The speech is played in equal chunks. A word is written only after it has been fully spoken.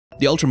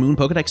The Ultra Moon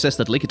Pokédex says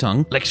that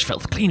Lickitung licks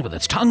filth clean with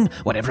its tongue.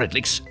 Whatever it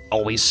licks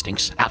always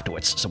stinks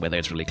afterwards, so whether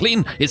it's really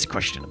clean is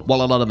questionable.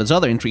 While a lot of its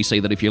other entries say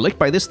that if you're licked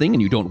by this thing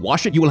and you don't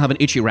wash it, you will have an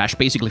itchy rash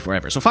basically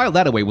forever. So file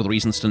that away with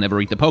reasons to never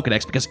read the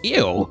Pokédex, because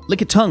ew!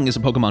 Lickitung is a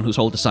Pokemon whose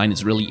whole design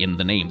is really in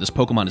the name. This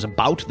Pokemon is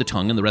about the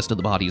tongue and the rest of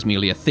the body is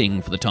merely a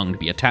thing for the tongue to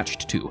be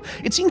attached to.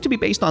 It seems to be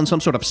based on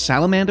some sort of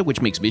salamander, which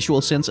makes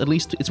visual sense at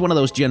least. It's one of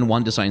those Gen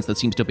 1 designs that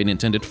seems to have been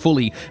intended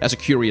fully as a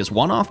curious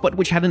one-off, but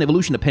which had an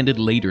evolution appended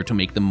later to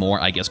make them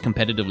more, I guess,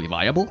 competitively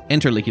viable.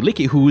 Enter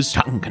Licky, whose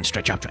tongue can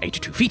stretch up to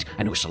 82 feet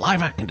and whose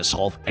saliva can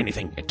dissolve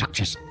anything it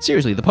touches.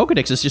 Seriously, the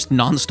Pokédex is just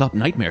non-stop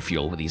nightmare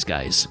fuel with these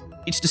guys.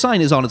 Its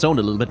design is on its own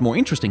a little bit more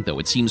interesting though.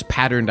 It seems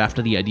patterned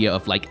after the idea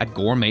of like a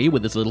gourmet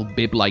with its little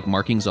bib-like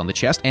markings on the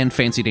chest and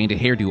fancy dainty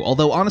hairdo,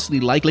 although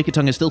honestly, like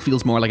Lickitung, it still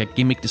feels more like a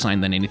gimmick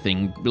design than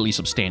anything really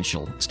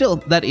substantial. Still,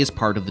 that is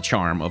part of the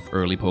charm of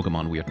early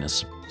Pokemon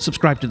weirdness.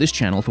 Subscribe to this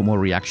channel for more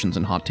reactions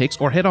and hot takes,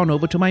 or head on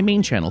over to my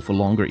main channel for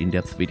longer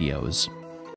in-depth videos.